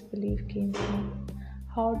where this belief came from.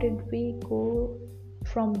 How did we go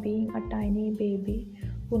from being a tiny baby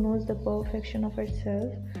who knows the perfection of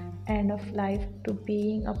itself and of life to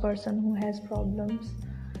being a person who has problems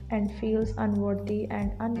and feels unworthy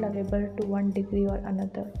and unlovable to one degree or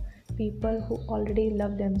another? People who already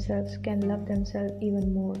love themselves can love themselves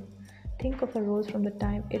even more. Think of a rose from the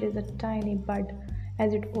time it is a tiny bud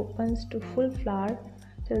as it opens to full flower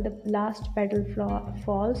till the last petal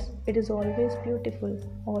falls. It is always beautiful,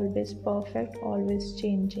 always perfect, always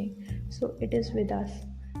changing. So it is with us.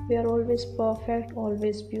 We are always perfect,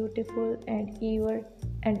 always beautiful,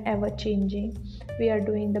 and ever changing. We are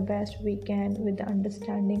doing the best we can with the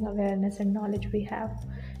understanding, awareness, and knowledge we have.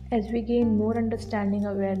 As we gain more understanding,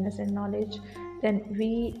 awareness, and knowledge, then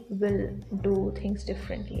we will do things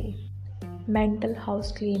differently. Mental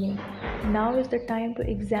house cleaning. Now is the time to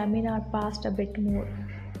examine our past a bit more,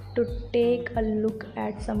 to take a look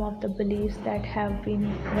at some of the beliefs that have been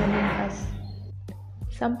running us.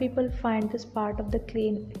 Some people find this part of the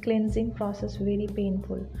cleansing process very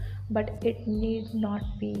painful, but it need not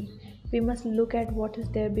be. We must look at what is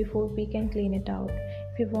there before we can clean it out.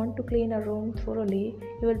 If you want to clean a room thoroughly,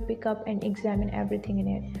 you will pick up and examine everything in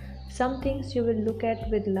it. Some things you will look at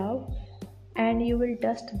with love and you will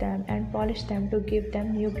dust them and polish them to give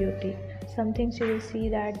them new beauty. Some things you will see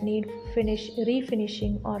that need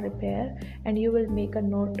refinishing or repair, and you will make a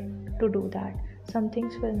note to do that. Some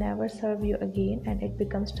things will never serve you again, and it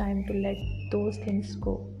becomes time to let those things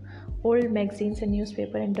go. Old magazines and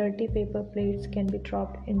newspaper and dirty paper plates can be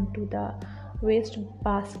dropped into the waste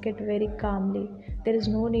basket very calmly. There is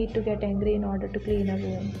no need to get angry in order to clean a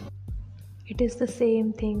room. It is the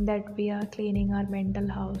same thing that we are cleaning our mental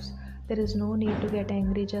house. There is no need to get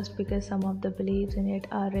angry just because some of the beliefs in it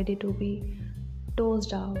are ready to be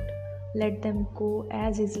tossed out. Let them go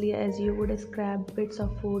as easily as you would scrap bits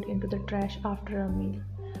of food into the trash after a meal.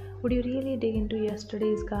 Would you really dig into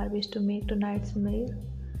yesterday's garbage to make tonight's meal?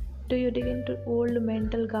 Do you dig into old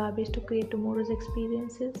mental garbage to create tomorrow's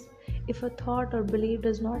experiences? If a thought or belief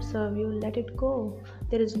does not serve you, let it go.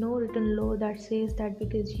 There is no written law that says that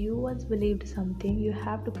because you once believed something, you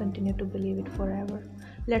have to continue to believe it forever.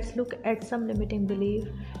 Let's look at some limiting belief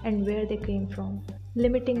and where they came from.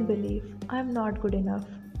 Limiting belief: I'm not good enough.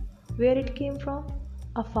 Where it came from?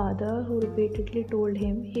 A father who repeatedly told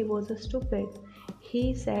him he was a stupid.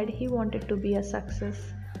 He said he wanted to be a success,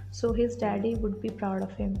 so his daddy would be proud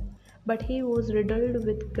of him. But he was riddled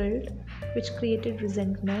with guilt, which created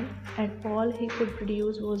resentment, and all he could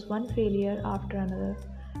produce was one failure after another.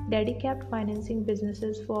 Daddy kept financing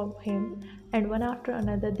businesses for him, and one after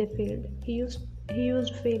another they failed. He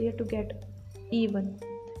used failure to get even.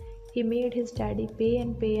 He made his daddy pay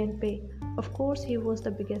and pay and pay. Of course, he was the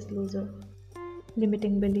biggest loser.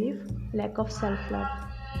 Limiting belief: lack of self love.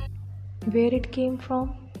 Where it came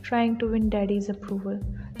from? Trying to win daddy's approval.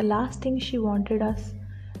 The last thing she wanted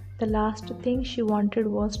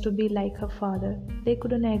was to be like her father. They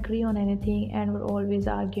couldn't agree on anything and were always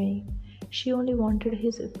arguing. She only wanted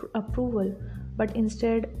his approval, but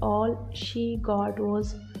all she got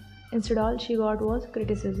was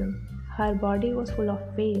criticism. Her body was full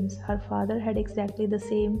of pains. Her father had exactly the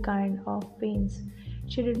same kind of pains.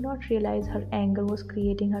 She did not realize her anger was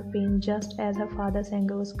creating her pain just as her father's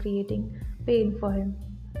anger was creating pain for him.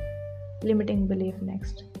 Limiting belief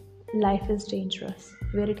next. Life is dangerous.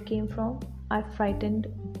 Where it came from? I frightened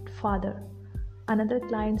father. Another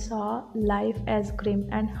client saw life as grim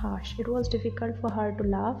and harsh. It was difficult for her to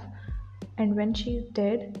laugh, and when she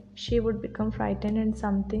did, she would become frightened and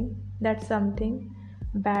something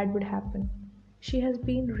bad would happen. She has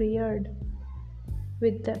been reared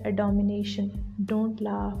with the admonition, don't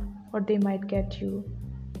laugh or they might get you.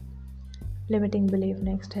 Limiting belief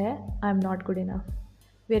next है, I'm not good enough.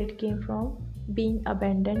 Where it came from? Being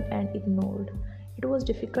abandoned and ignored. It was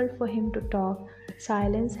difficult for him to talk.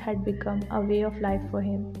 Silence had become a way of life for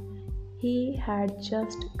him. He had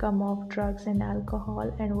just come off drugs and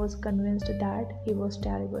alcohol and was convinced that he was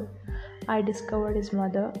terrible. I discovered his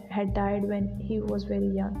mother had died when he was very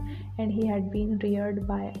young, and he had been reared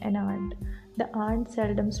by an aunt. The aunt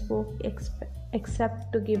seldom spoke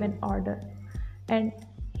except to give an order, and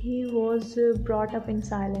he was brought up in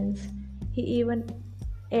silence. He even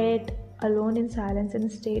ate alone in silence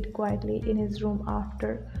and stayed quietly in his room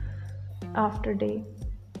after day.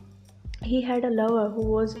 He had a lover who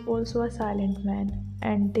was also a silent man,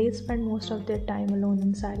 and they spent most of their time alone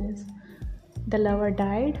in silence. The lover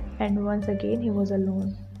died, and once again he was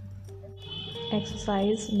alone.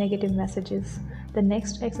 Exercise negative messages. The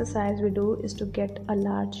next exercise we do is to get a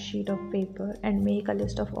large sheet of paper and make a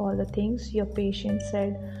list of all the things your patient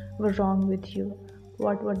said were wrong with you.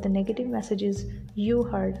 What were the negative messages you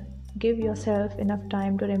heard? Give yourself enough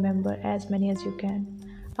time to remember as many as you can.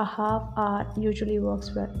 A half hour usually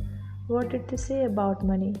works well. What did they say about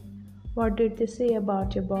money? What did they say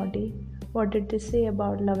about your body? What did they say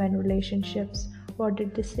about love and relationships? What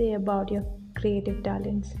did they say about your creative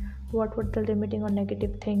talents? What were the limiting or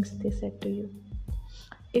negative things they said to you?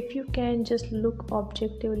 If you can just look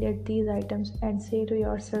objectively at these items and say to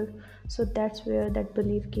yourself, so that's where that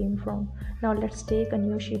belief came from. Now let's take a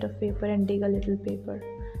new sheet of paper and dig a little deeper.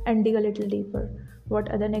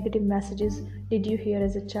 What other negative messages did you hear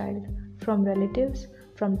as a child? From relatives,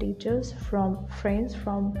 from teachers, from friends,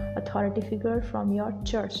 from authority figure, from your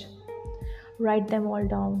church? Write them all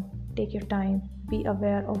down. Take your time. Be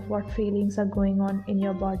aware of what feelings are going on in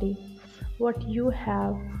your body. What you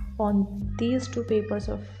have on these two papers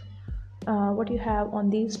of what you have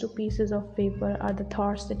on these two pieces of paper are the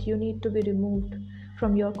thoughts that you need to be removed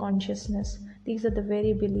from your consciousness. These are the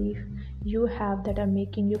very belief you have that are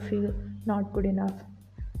making you feel not good enough.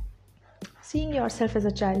 Seeing yourself as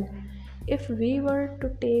a child. If we were to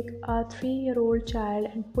take a 3-year-old child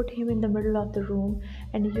and put him in the middle of the room,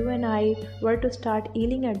 and you and I were to start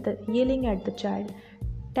yelling at the child,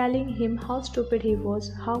 telling him how stupid he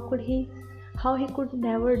was, how he could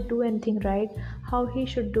never do anything right, how he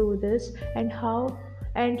should do this and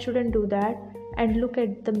shouldn't do that, and look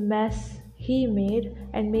at the mess he made,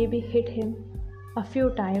 and maybe hit him a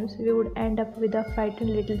few times, we would end up with a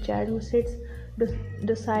frightened little child who sits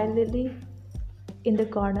docilely in the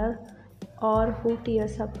corner or who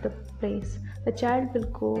tears up the place. The child will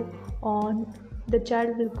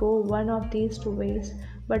go one of these two ways,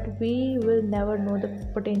 but we will never know the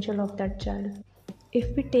potential of that child.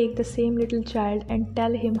 If we take the same little child and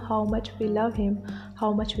tell him how much we love him,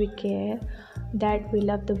 how much we care, that we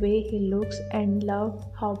love the way he looks and love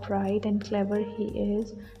how bright and clever he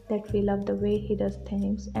is, that we love the way he does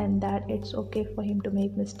things, and that it's okay for him to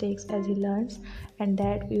make mistakes as he learns, and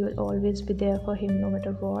that we will always be there for him no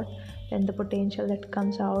matter what, then the potential that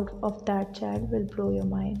comes out of that child will blow your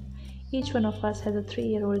mind. Each one of us has a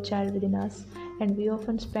 3-year-old child within us, and we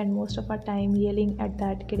often spend most of our time yelling at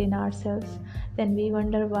that kid in ourselves. Then we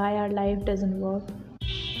wonder why our life doesn't work.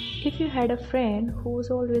 If you had a friend who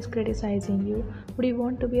was always criticizing you, would you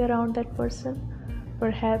want to be around that person?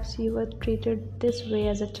 Perhaps you were treated this way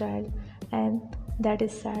as a child, and that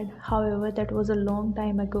is sad. However, that was a long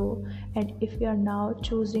time ago, and if you are now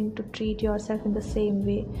choosing to treat yourself in the same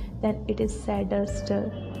way, then it is sadder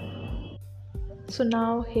still. So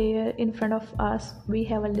now here in front of us, we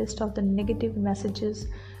have a list of the negative messages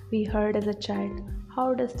we heard as a child.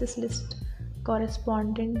 How does this list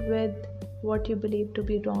correspond with what you believe to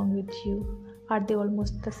be wrong with you? Are they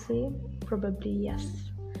almost the same? Probably yes.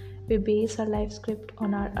 We base our life script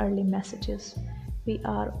on our early messages. We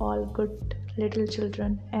are all good little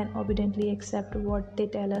children and obediently accept what they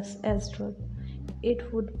tell us as truth.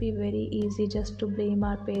 It would be very easy just to blame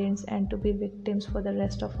our parents and to be victims for the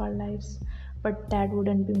rest of our lives. But that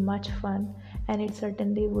wouldn't be much fun, and it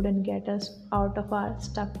certainly wouldn't get us out of our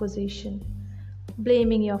stuck position.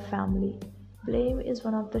 Blaming your family. Blame is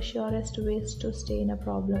one of the surest ways to stay in a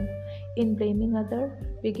problem. In blaming others,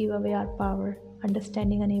 we give away our power.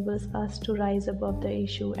 Understanding enables us to rise above the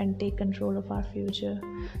issue and take control of our future.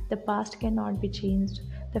 The past cannot be changed.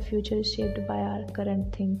 The future is shaped by our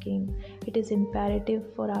current thinking. It is imperative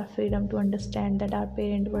for our freedom to understand that our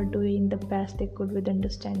parents were doing the best they could with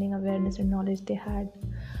understanding, awareness, and knowledge they had.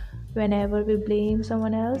 Whenever we blame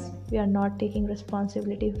someone else, we are not taking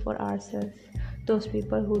responsibility for ourselves. Those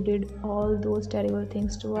people who did all those terrible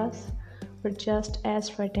things to us were just as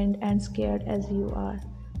frightened and scared as you are.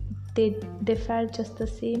 They felt just the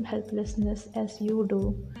same helplessness as you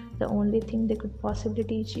do. The only thing they could possibly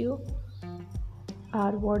teach you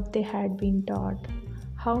are what they had been taught.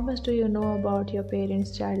 How much do you know about your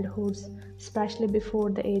parents' childhoods, especially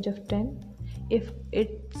before the age of 10? If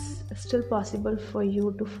it's still possible for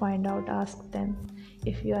you to find out. Ask them.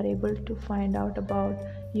 If you are able to find out about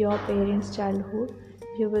your parents' childhood,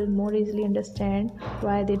 you will more easily understand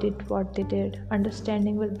why they did what they did.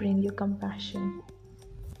 Understanding will bring you compassion.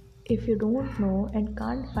 If you don't know and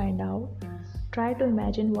can't find out, try to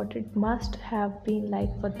imagine what it must have been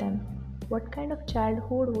like for them. What kind of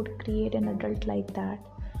childhood would create an adult like that?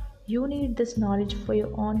 You need this knowledge for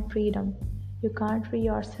your own freedom. You can't free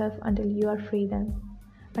yourself until you are free them.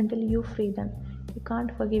 Until you free them. You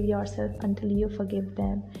can't forgive yourself until you forgive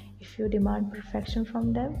them. If you demand perfection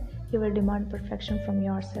from them, you will demand perfection from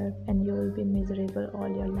yourself and you will be miserable all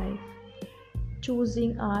your life.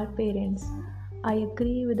 Choosing our parents. I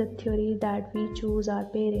agree with the theory that we choose our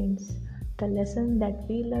parents. The lesson that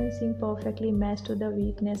we learn seem perfectly matched to the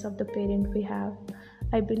weakness of the parent we have.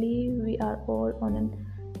 I believe we are all on an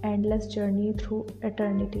endless journey through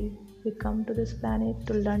eternity. We come to this planet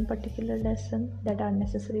to learn particular lessons that are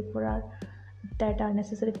necessary for our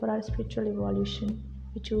spiritual evolution.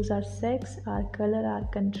 We choose our sex, our color, our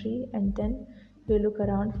country, and then we look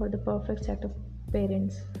around for the perfect set of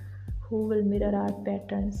parents who will mirror our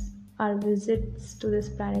patterns. Our visits to this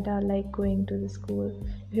planet are like going to the school.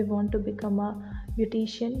 If you want to become a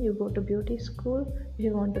beautician, you go to beauty school. If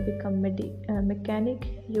you want to become mechanic,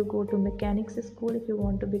 you go to mechanics school. If you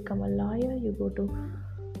want to become a lawyer, you go to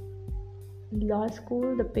law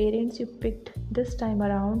school. The parents you picked this time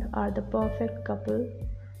around are the perfect couple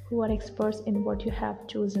who are experts in what you have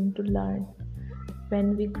chosen to learn.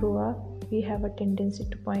 When we grow up, we have a tendency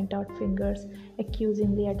to point out fingers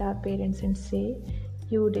accusingly at our parents and say,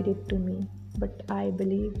 "You did it to me." But I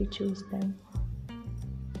believe we choose them.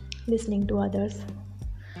 Listening to others.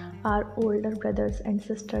 Our older brothers and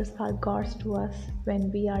sisters are gods to us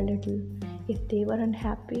when we are little. If they were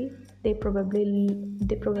unhappy, they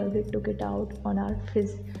probably took it out on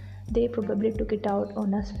they probably took it out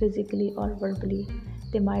on us physically or verbally.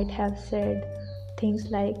 They might have said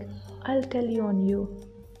things like, "I'll tell you on you.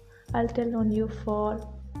 I'll tell on you for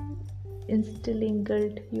instilling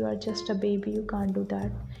guilt. You are just a baby, you can't do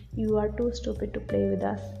that. You are too stupid to play with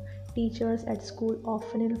us." Teachers at school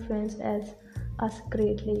often influence us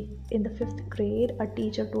greatly. In the fifth grade, a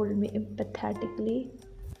teacher told me empathetically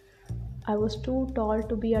I was too tall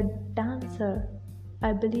to be a dancer.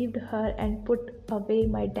 I believed her and put away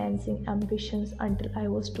my dancing ambitions until I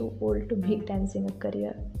was too old to make dancing a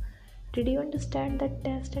career. Did you understand that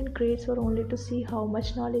tests and grades were only to see how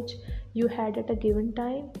much knowledge you had at a given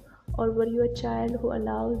time? Or were you a child who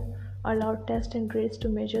allowed tests and grades to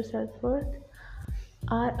measure self-worth?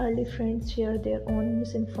 Our early friends share their own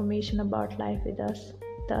misinformation about life with us.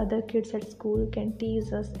 The other kids at school can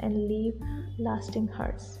tease us and leave lasting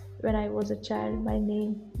hurts. When I was a child,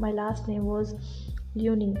 my last name was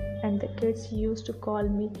Luni, and the kids used to call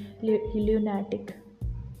me lunatic.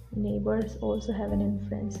 Neighbors also have an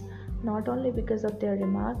influence, not only because of their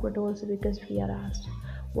remark, but also because we are asked,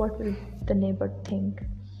 "What will the neighbor think?"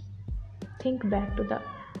 Think back to the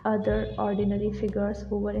other ordinary figures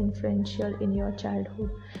who were influential in your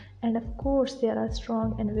childhood. And of course, there are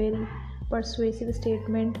strong and very persuasive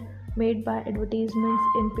statements made by advertisements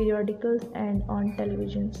in periodicals and on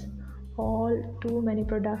televisions. All too many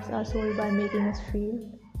products are sold by making us feel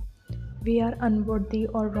we are unworthy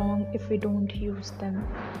or wrong if we don't use them.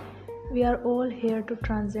 We are all here to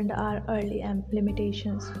transcend our early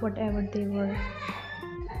limitations, whatever they were.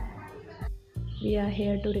 We are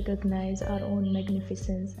here to recognize our own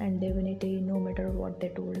magnificence and divinity no matter what they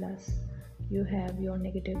told us. You have your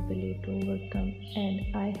negative belief to overcome,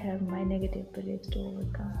 and I have my negative beliefs to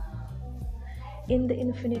overcome. In the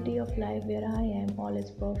infinity of life where I am, all is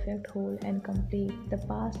perfect, whole, and complete, the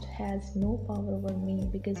past has no power over me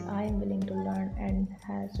because I am willing to learn and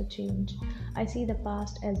has to change. I see the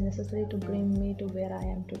past as necessary to bring me to where I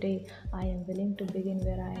am today. I am willing to begin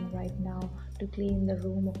where I am right now, to clean the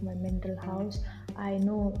room of my mental house. I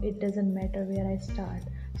know it doesn't matter where I start,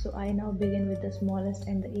 so I now begin with the smallest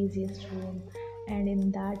and the easiest room, and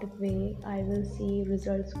in that way I will see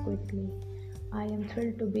results quickly. I am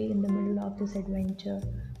thrilled to be in the middle of this adventure,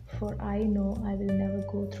 for I know I will never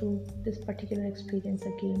go through this particular experience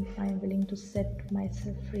again. I am willing to set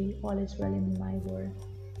myself free. All is well in my world.